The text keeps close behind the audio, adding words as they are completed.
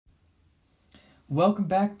Welcome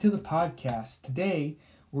back to the podcast. Today,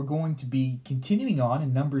 we're going to be continuing on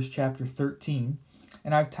in Numbers chapter 13,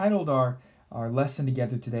 and I've titled our lesson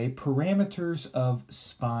together today, Parameters of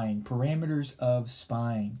Spying. Parameters of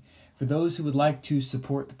Spying. For those who would like to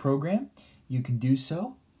support the program, you can do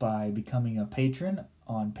so by becoming a patron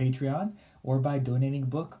on Patreon or by donating a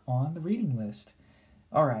book on the reading list.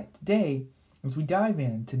 All right, today, as we dive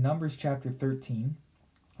into Numbers chapter 13,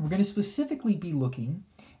 we're going to specifically be looking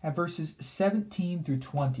at verses 17 through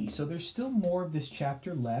 20. So there's still more of this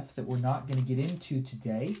chapter left that we're not going to get into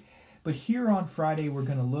today. But here on Friday, we're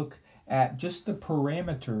going to look at just the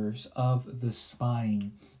parameters of the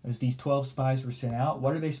spying. As these 12 spies were sent out,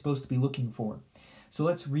 what are they supposed to be looking for? So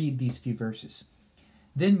let's read these few verses.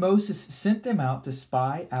 Then Moses sent them out to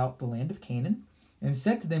spy out the land of Canaan, and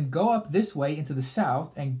said to them, Go up this way into the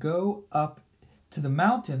south, and go up to the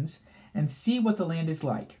mountains, and see what the land is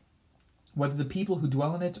like, whether the people who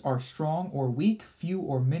dwell in it are strong or weak, few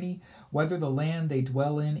or many, whether the land they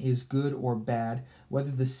dwell in is good or bad,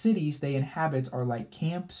 whether the cities they inhabit are like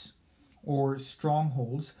camps or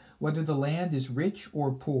strongholds, whether the land is rich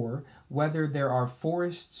or poor, whether there are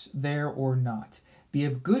forests there or not. Be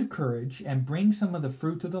of good courage and bring some of the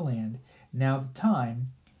fruit of the land. Now the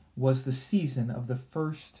time was the season of the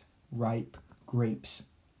first ripe grapes.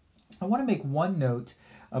 I want to make one note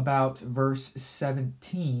about verse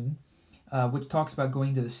 17, which talks about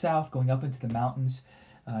going to the south, going up into the mountains.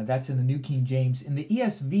 That's in the New King James. In the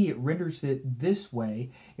ESV, it renders it this way.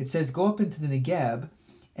 It says, go up into the Negeb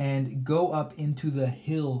and go up into the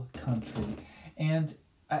hill country. And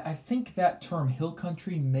I think that term hill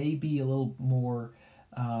country may be a little more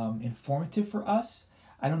informative for us.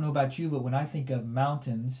 I don't know about you, but when I think of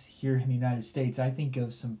mountains here in the United States, I think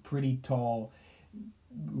of some pretty tall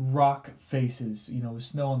rock faces, with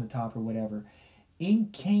snow on the top or whatever. In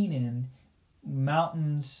Canaan,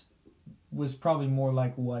 mountains was probably more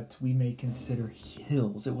like what we may consider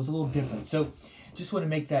hills. It was a little different. So just want to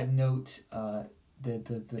make that note that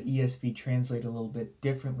the ESV translated a little bit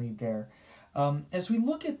differently there. As we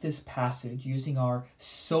look at this passage using our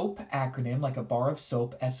SOAP acronym, like a bar of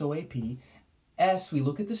soap, S-O-A-P, S, we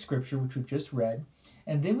look at the scripture, which we've just read,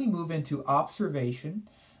 and then we move into observation,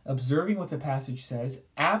 observing what the passage says,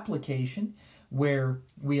 application, where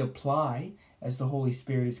we apply as the Holy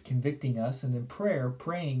Spirit is convicting us, and then prayer,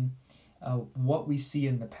 praying what we see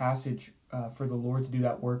in the passage for the Lord to do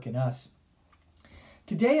that work in us.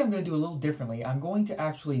 Today I'm going to do a little differently. I'm going to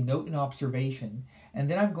actually note an observation, and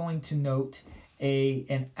then I'm going to note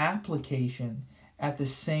an application at the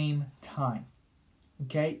same time.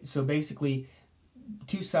 Okay, so basically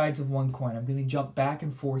two sides of one coin. I'm going to jump back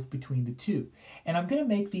and forth between the two. And I'm going to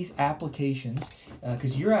make these applications,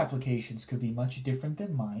 because your applications could be much different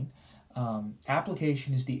than mine.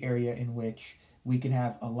 Application is the area in which we can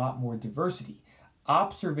have a lot more diversity.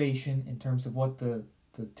 Observation, in terms of what the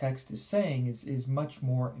text is saying, is much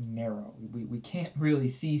more narrow. We can't really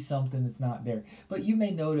see something that's not there. But you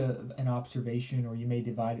may note an observation, or you may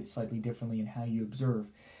divide it slightly differently in how you observe.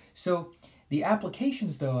 So the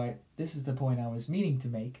applications, though, this is the point I was meaning to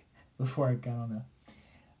make before I got on a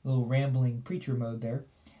little rambling preacher mode there,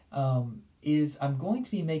 is I'm going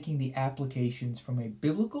to be making the applications from a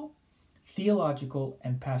biblical, theological,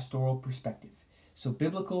 and pastoral perspective. So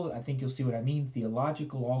biblical, I think you'll see what I mean.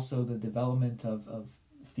 Theological, also the development of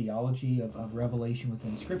theology, of revelation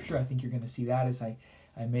within Scripture. I think you're going to see that as I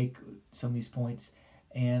make some of these points.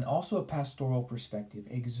 And also a pastoral perspective,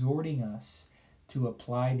 exhorting us to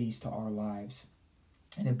apply these to our lives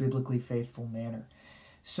in a biblically faithful manner.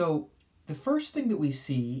 So the first thing that we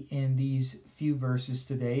see in these few verses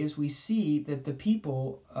today is we see that the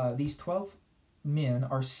people, these 12 men,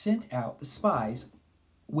 are sent out, the spies,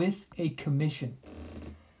 with a commission.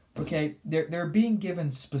 Okay, they're being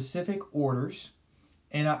given specific orders,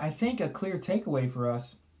 and I think a clear takeaway for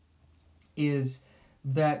us is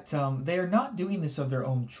that they are not doing this of their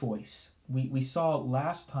own choice. We saw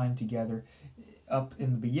last time together, up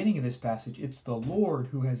in the beginning of this passage, it's the Lord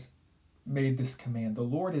who has made this command. The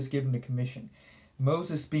Lord has given the commission.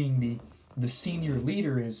 Moses, being the senior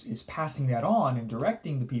leader, is passing that on and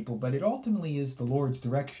directing the people, but it ultimately is the Lord's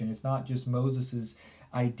direction. It's not just Moses's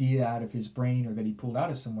idea out of his brain or that he pulled out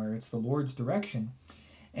of somewhere. It's the Lord's direction.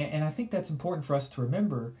 And I think that's important for us to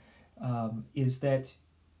remember, is that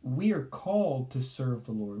we are called to serve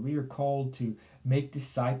the Lord. We are called to make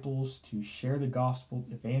disciples, to share the gospel,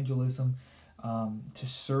 evangelism, to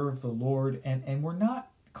serve the Lord. And we're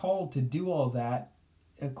not called to do all that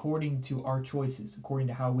according to our choices, according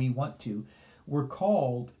to how we want to. We're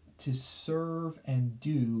called to serve and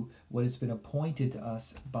do what has been appointed to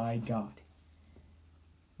us by God.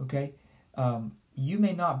 Okay? You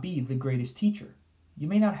may not be the greatest teacher. You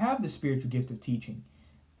may not have the spiritual gift of teaching.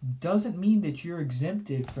 Doesn't mean that you're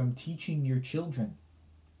exempted from teaching your children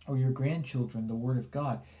or your grandchildren the Word of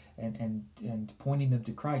God and pointing them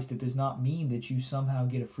to Christ. It does not mean that you somehow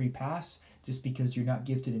get a free pass just because you're not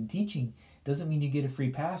gifted in teaching. Doesn't mean you get a free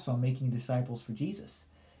pass on making disciples for Jesus.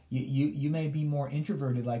 You may be more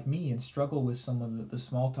introverted like me and struggle with some of the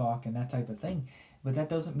small talk and that type of thing, but that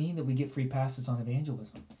doesn't mean that we get free passes on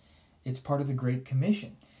evangelism. It's part of the Great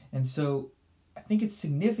Commission. And so I think it's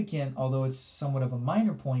significant, although it's somewhat of a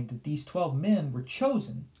minor point, that these 12 men were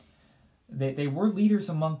chosen. They were leaders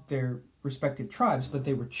among their respective tribes, but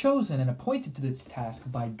they were chosen and appointed to this task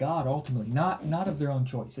by God ultimately, not of their own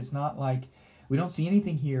choice. It's not like, we don't see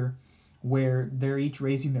anything here where they're each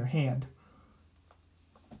raising their hand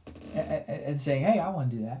and saying, hey, I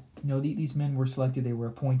want to do that. No, these men were selected, they were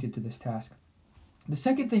appointed to this task. The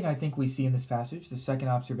second thing I think we see in this passage, the second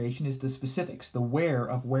observation, is the specifics. The where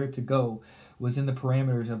of where to go was in the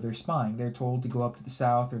parameters of their spying. They're told to go up to the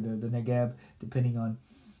south or the Negeb, depending on,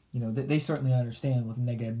 they certainly understand what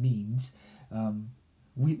Negeb means.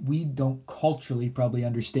 We don't culturally probably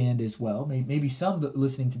understand as well. Maybe some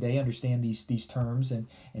listening today understand these terms and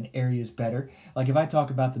areas better. Like if I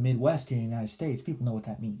talk about the Midwest here in the United States, people know what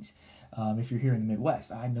that means. If you're here in the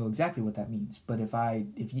Midwest, I know exactly what that means. But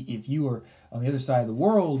if you are on the other side of the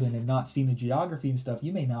world and have not seen the geography and stuff,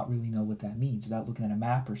 you may not really know what that means without looking at a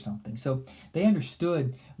map or something. So they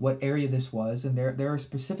understood what area this was, and there are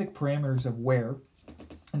specific parameters of where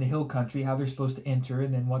in the hill country, how they're supposed to enter,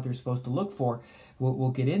 and then what they're supposed to look for,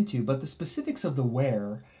 we'll get into. But the specifics of the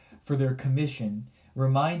where for their commission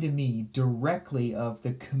reminded me directly of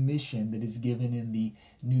the commission that is given in the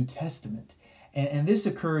New Testament. And this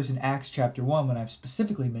occurs in Acts chapter 1 when I'm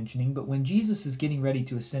specifically mentioning, but when Jesus is getting ready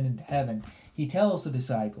to ascend into heaven, he tells the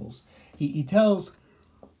disciples, he tells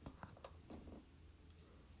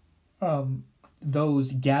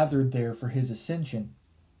those gathered there for his ascension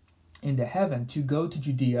into heaven to go to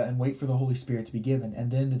Judea and wait for the Holy Spirit to be given, and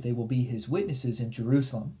then that they will be his witnesses in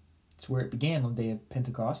Jerusalem. It's where it began on the day of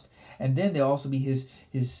Pentecost. And then they'll also be his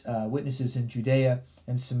witnesses in Judea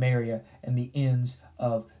and Samaria and the ends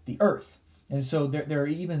of the earth. And so there are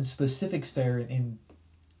even specifics there in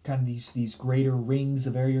kind of these greater rings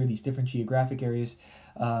of area, these different geographic areas.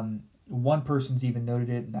 One person's even noted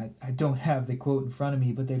it, and I don't have the quote in front of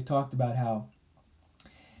me, but they've talked about how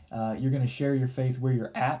you're going to share your faith where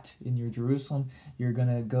you're at in your Jerusalem. You're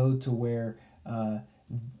going to go to where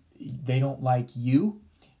they don't like you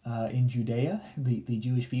in Judea. The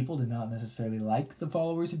Jewish people did not necessarily like the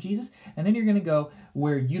followers of Jesus. And then you're going to go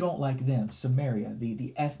where you don't like them, Samaria,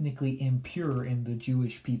 the ethnically impure in the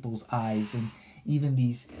Jewish people's eyes. And even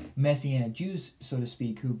these Messianic Jews, so to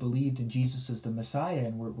speak, who believed in Jesus as the Messiah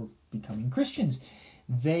and were becoming Christians,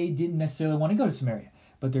 they didn't necessarily want to go to Samaria.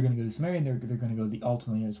 But they're going to go to Samaria, and they're going to go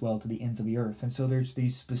ultimately as well to the ends of the earth. And so there's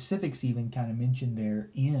these specifics even kind of mentioned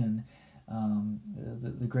there in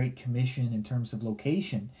the Great Commission in terms of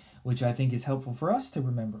location, which I think is helpful for us to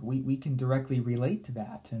remember. We can directly relate to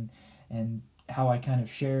that, and how I kind of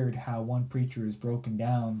shared how one preacher has broken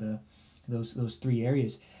down those three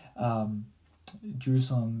areas.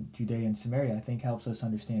 Jerusalem, Judea, and Samaria, I think helps us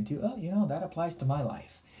understand too. Oh, that applies to my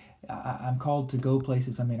life. I'm called to go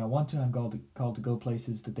places I may not want to. I'm called to go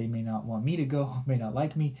places that they may not want me to go, may not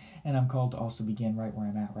like me, and I'm called to also begin right where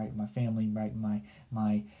I'm at, right in my family, right in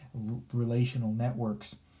my relational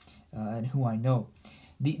networks, and who I know.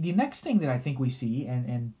 The next thing that I think we see,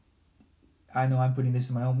 and I know I'm putting this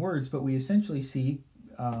in my own words, but we essentially see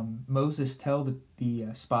Moses tell the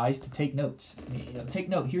spies to take notes. Take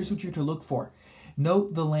note. Here's what you're to look for.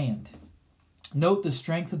 Note the land. Note the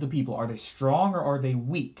strength of the people. Are they strong or are they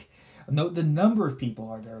weak? Note the number of people.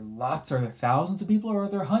 Are there lots? Are there thousands of people or are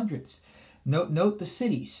there hundreds? Note the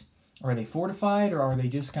cities. Are they fortified or are they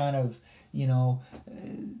just kind of, a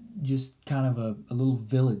little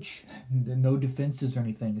village? No defenses or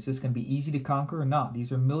anything. Is this going to be easy to conquer or not?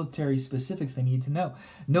 These are military specifics they need to know.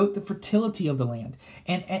 Note the fertility of the land.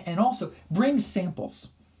 And also bring samples.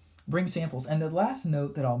 Bring samples. And the last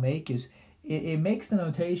note that I'll make is it makes the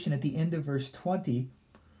notation at the end of verse 20.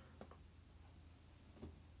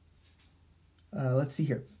 Let's see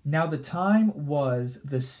here. Now the time was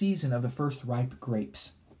the season of the first ripe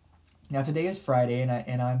grapes. Now today is Friday,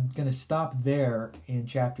 and I'm going to stop there in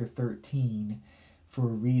chapter 13 for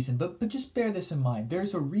a reason. But just bear this in mind.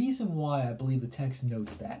 There's a reason why I believe the text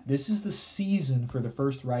notes that. This is the season for the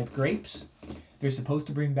first ripe grapes. They're supposed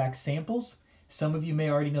to bring back samples. Some of you may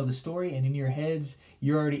already know the story, and in your heads,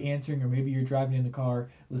 you're already answering, or maybe you're driving in the car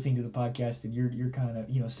listening to the podcast, and you're kind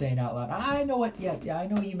of saying out loud, I know what. Yeah, I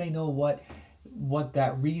know you may know what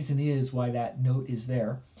that reason is why that note is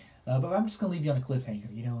there. But I'm just going to leave you on a cliffhanger.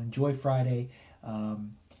 Enjoy Friday,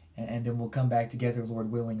 and then we'll come back together,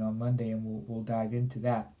 Lord willing, on Monday, and we'll dive into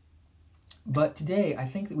that. But today, I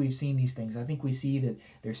think that we've seen these things. I think we see that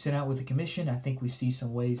they're sent out with a commission. I think we see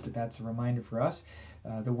some ways that that's a reminder for us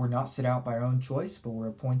that we're not sent out by our own choice, but we're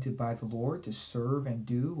appointed by the Lord to serve and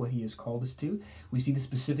do what He has called us to. We see the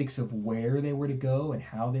specifics of where they were to go and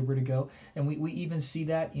how they were to go. And we even see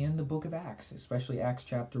that in the book of Acts, especially Acts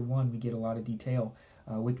chapter 1. We get a lot of detail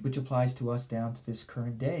which applies to us down to this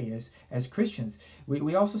current day as Christians.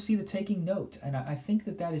 We also see the taking note, and I think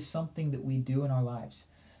that that is something that we do in our lives.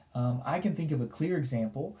 I can think of a clear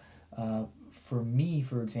example for me,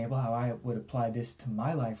 for example, how I would apply this to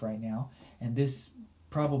my life right now, and this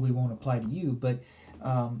probably won't apply to you, but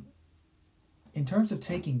in terms of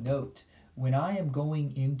taking note, when I am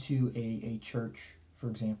going into a church, for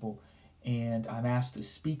example, and I'm asked to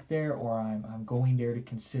speak there, or I'm going there to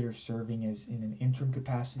consider serving as in an interim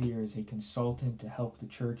capacity or as a consultant to help the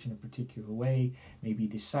church in a particular way, maybe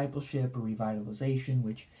discipleship or revitalization,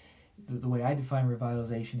 which the way I define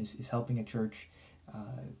revitalization is helping a church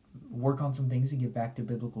work on some things and get back to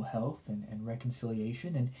biblical health and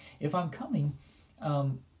reconciliation. And if I'm coming,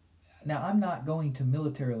 now I'm not going to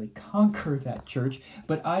militarily conquer that church,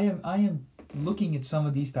 but I am looking at some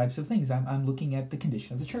of these types of things. I'm looking at the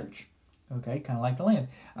condition of the church. Okay, kind of like the land.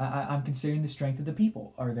 I'm considering the strength of the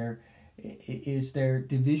people. Is there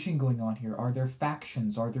division going on here? Are there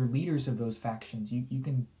factions? Are there leaders of those factions? You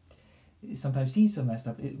can sometimes see some of that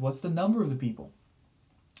stuff. What's the number of the people?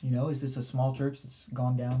 Is this a small church that's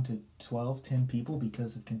gone down to 12, 10 people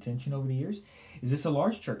because of contention over the years? Is this a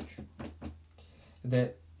large church?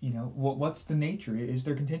 What's the nature? Is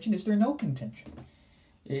there contention? Is there no contention?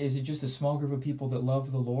 Is it just a small group of people that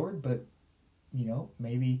love the Lord, but,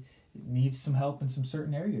 maybe needs some help in some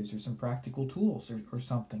certain areas or some practical tools or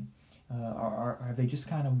something? Have they just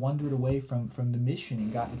kind of wandered away from the mission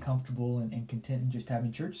and gotten comfortable and content in just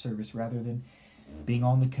having church service rather than being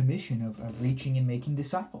on the commission of reaching and making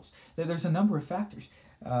disciples? There's a number of factors.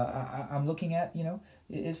 I'm looking at,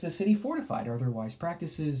 is the city fortified? Are there wise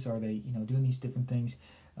practices? Are they, doing these different things?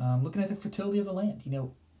 Looking at the fertility of the land.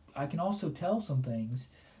 I can also tell some things.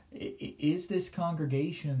 Is this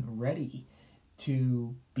congregation ready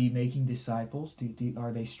to be making disciples?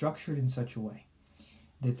 Are they structured in such a way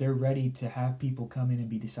that they're ready to have people come in and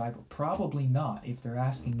be discipled? Probably not, if they're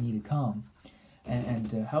asking me to come and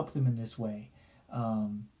to help them in this way.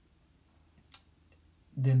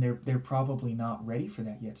 Then they're probably not ready for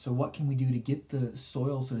that yet. So what can we do to get the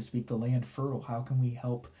soil, so to speak, the land fertile? How can we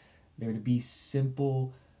help there to be a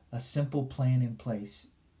simple plan in place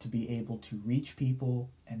to be able to reach people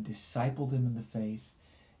and disciple them in the faith,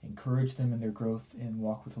 encourage them in their growth and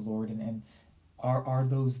walk with the Lord, and are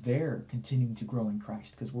those there continuing to grow in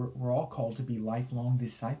Christ? Because we're all called to be lifelong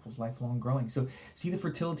disciples, lifelong growing. So see the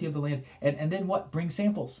fertility of the land, and then what? Bring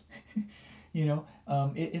samples.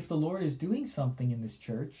 If the Lord is doing something in this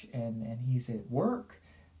church and He's at work,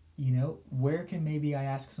 where can maybe I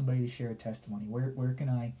ask somebody to share a testimony? Where can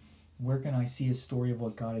I see a story of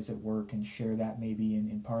what God is at work and share that maybe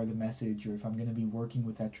in part of the message? Or if I'm going to be working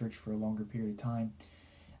with that church for a longer period of time,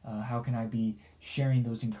 how can I be sharing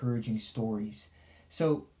those encouraging stories?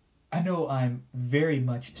 So I know I'm very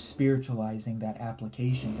much spiritualizing that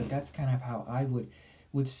application, but that's kind of how I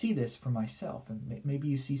would see this for myself. And maybe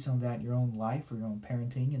you see some of that in your own life or your own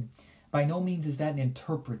parenting. And by no means is that an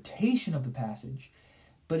interpretation of the passage,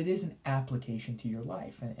 but it is an application to your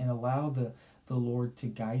life, and allow the Lord to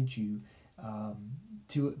guide you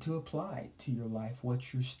to apply to your life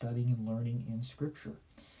what you're studying and learning in Scripture.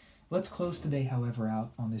 Let's close today, however,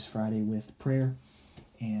 out on this Friday with prayer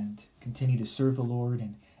and continue to serve the Lord.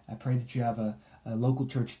 And I pray that you have a local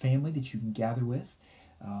church family that you can gather with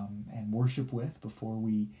and worship with before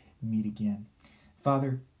we meet again.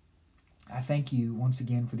 Father, I thank you once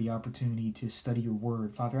again for the opportunity to study your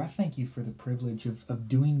word. Father, I thank you for the privilege of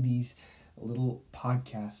doing these little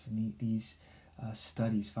podcasts and these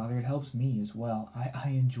studies. Father, it helps me as well.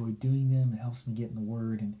 I enjoy doing them. It helps me get in the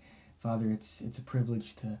word. And Father, it's a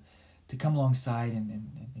privilege to come alongside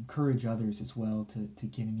and encourage others as well to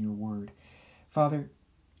get in your word. Father,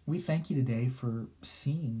 we thank you today for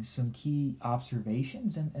seeing some key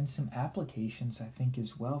observations and some applications, I think,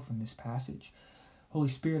 as well from this passage. Holy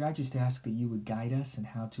Spirit, I just ask that you would guide us in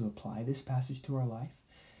how to apply this passage to our life.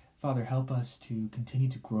 Father, help us to continue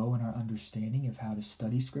to grow in our understanding of how to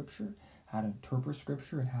study Scripture, how to interpret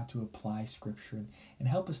Scripture, and how to apply Scripture. And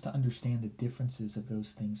help us to understand the differences of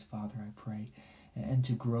those things, Father, I pray. And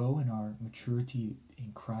to grow in our maturity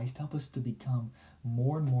in Christ. Help us to become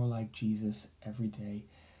more and more like Jesus every day.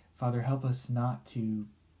 Father, help us not to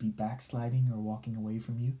be backsliding or walking away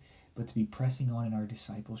from you, but to be pressing on in our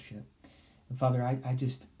discipleship. And Father, I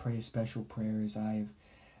just pray a special prayer as I've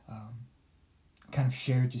kind of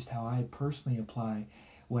shared just how I personally apply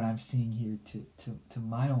what I'm seeing here to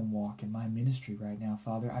my own walk and my ministry right now.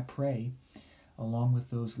 Father, I pray, along with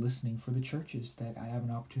those listening, for the churches that I have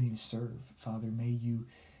an opportunity to serve. Father, may you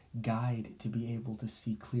guide to be able to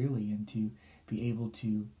see clearly and to be able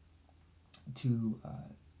to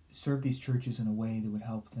serve these churches in a way that would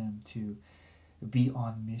help them to be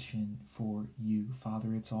on mission for you.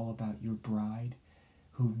 Father, it's all about your bride,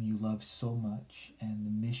 whom you love so much, and the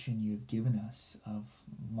mission you have given us of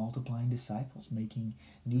multiplying disciples, making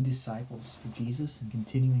new disciples for Jesus, and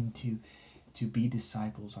continuing to be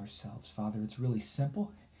disciples ourselves. Father, it's really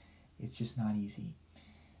simple. It's just not easy.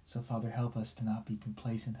 So, Father, help us to not be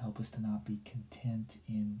complacent. Help us to not be content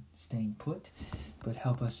in staying put, but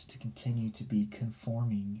help us to continue to be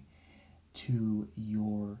conforming to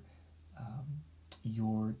your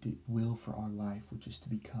will for our life, which is to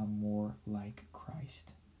become more like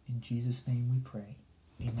Christ. In Jesus' name we pray.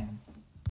 Amen.